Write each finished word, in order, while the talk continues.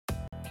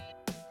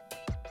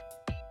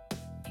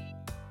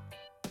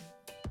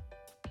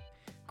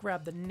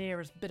grab the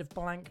nearest bit of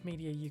blank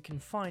media you can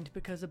find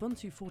because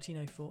Ubuntu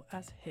 14.04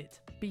 has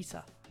hit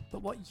beta.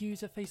 But what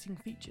user-facing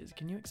features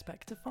can you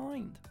expect to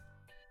find?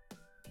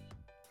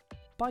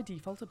 By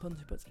default,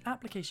 Ubuntu puts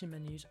application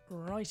menus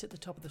right at the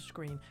top of the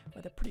screen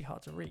where they're pretty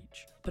hard to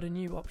reach. But a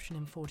new option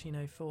in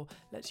 14.04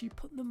 lets you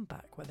put them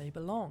back where they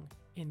belong,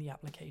 in the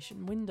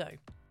application window.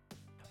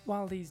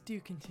 While these do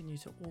continue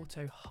to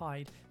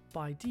auto-hide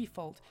by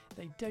default,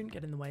 they don't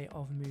get in the way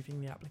of moving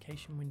the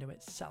application window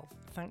itself,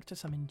 thanks to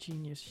some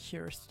ingenious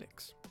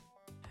heuristics.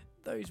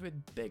 Those with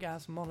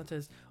big-ass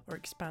monitors or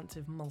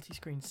expansive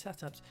multi-screen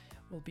setups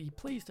will be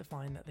pleased to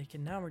find that they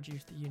can now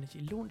reduce the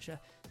Unity launcher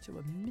to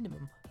a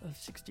minimum of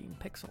 16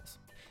 pixels.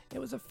 It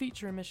was a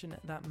feature omission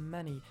that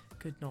many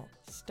could not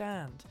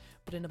stand,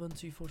 but in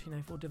Ubuntu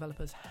 14.04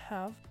 developers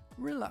have,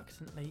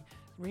 reluctantly,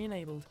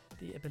 re-enabled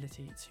the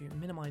ability to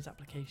minimize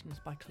applications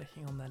by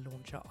clicking on their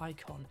launcher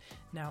icon.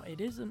 Now, it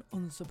is an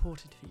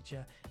unsupported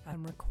feature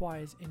and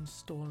requires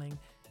installing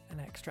an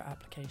extra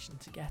application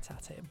to get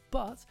at it,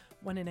 but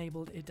when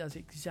enabled it does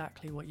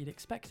exactly what you'd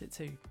expect it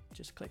to.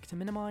 Just click to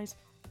minimize,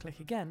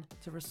 click again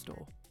to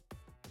restore.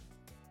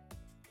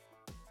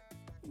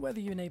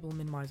 Whether you enable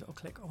minimize or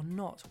click or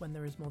not, when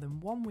there is more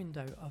than one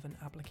window of an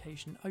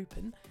application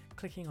open,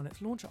 clicking on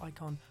its launcher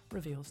icon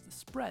reveals the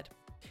spread.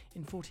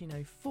 In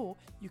 14.04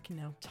 you can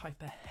now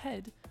type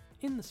ahead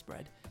in the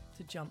spread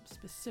to jump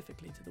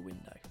specifically to the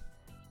window.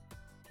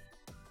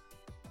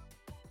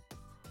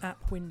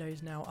 App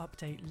windows now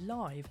update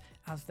live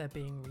as they're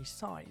being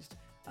resized,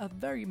 a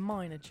very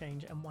minor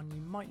change and one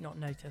you might not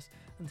notice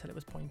until it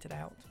was pointed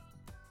out.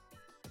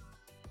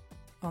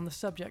 On the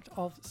subject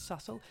of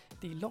subtle,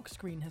 the lock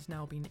screen has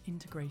now been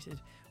integrated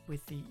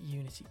with the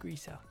Unity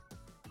greaser.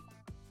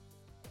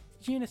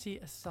 Unity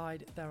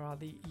aside, there are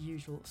the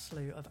usual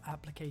slew of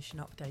application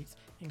updates,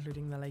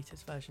 including the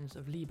latest versions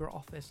of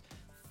LibreOffice,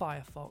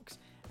 Firefox,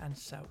 and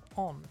so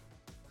on.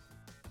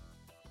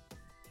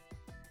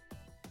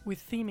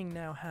 With theming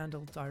now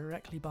handled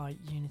directly by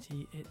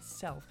Unity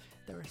itself,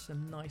 there are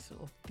some nice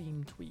little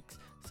theme tweaks,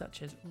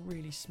 such as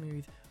really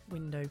smooth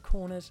window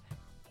corners,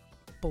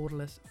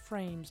 borderless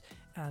frames,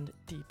 and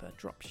deeper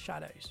drop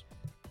shadows.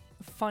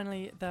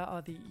 Finally, there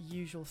are the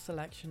usual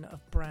selection of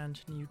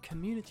brand new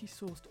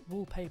community-sourced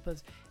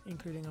wallpapers,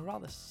 including a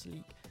rather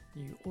sleek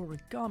new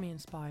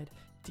origami-inspired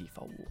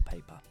default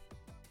wallpaper.